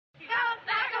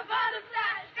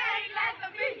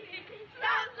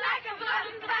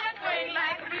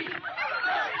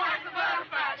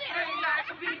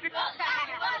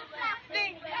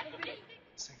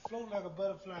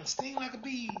butterfly, sting like a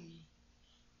bee.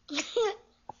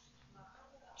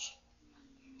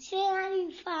 Sting like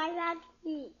a fly like a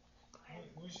bee.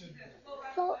 What's your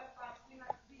So,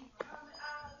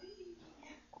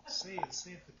 say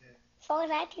it for that. so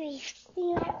like a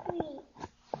sting like a bee.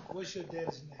 What's your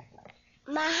daddy's name?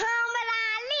 Muhammad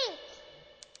Ali.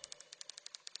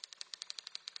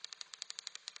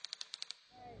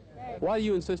 Why do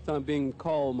you insist on being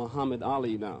called Muhammad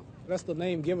Ali now? That's the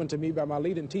name given to me by my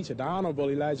leading teacher, the Honorable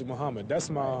Elijah Muhammad. That's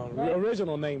my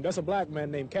original name. That's a black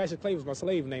man name. Cassius Clay was my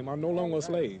slave name. I'm no longer a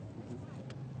slave.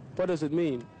 What does it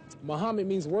mean? Muhammad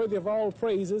means worthy of all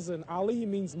praises, and Ali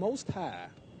means most high.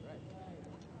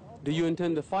 Do you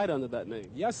intend to fight under that name?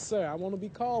 Yes, sir. I want to be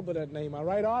called by that name. I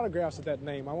write autographs with that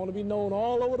name. I want to be known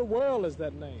all over the world as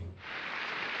that name.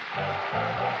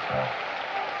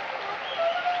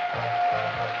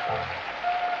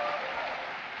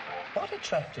 What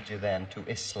attracted you then to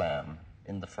Islam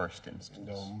in the first instance?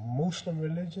 The Muslim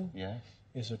religion? Yes.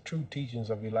 Is the true teachings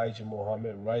of Elijah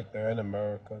Muhammad right there in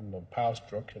America, and the power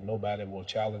structure, nobody will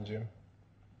challenge him.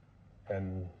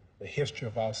 And the history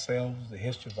of ourselves, the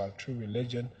history of our true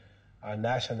religion, our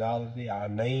nationality, our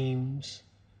names.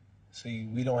 See,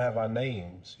 we don't have our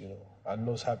names, you know. I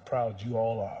know how proud you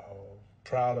all are,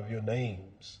 proud of your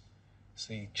names.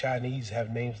 See, Chinese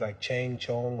have names like Chang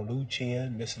Chong, Lu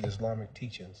Qian, this is Islamic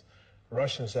teachings.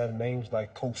 Russians have names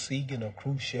like Kosygin or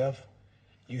Khrushchev.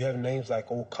 You have names like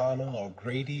O'Connor or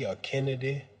Grady or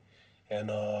Kennedy.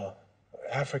 And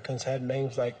Africans had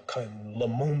names like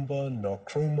Lumumba,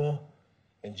 Nkrumah.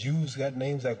 And Jews got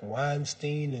names like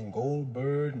Weinstein and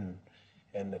Goldberg.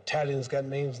 And Italians got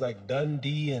names like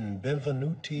Dundee and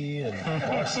Benvenuti and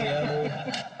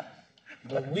Marciano.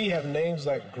 But we have names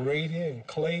like Grady and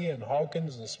Clay and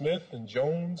Hawkins and Smith and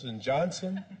Jones and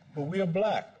Johnson. But we are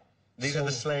black. These are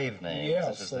the slave names. Yeah,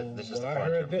 this is when I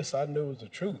heard this, I knew it was the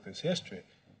truth. It's history.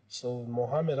 So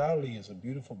Muhammad Ali is a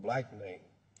beautiful black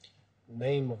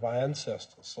name of our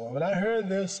ancestors. So when I heard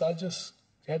this, I just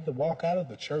had to walk out of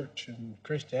the church and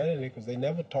Christianity because they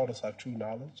never taught us our true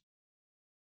knowledge.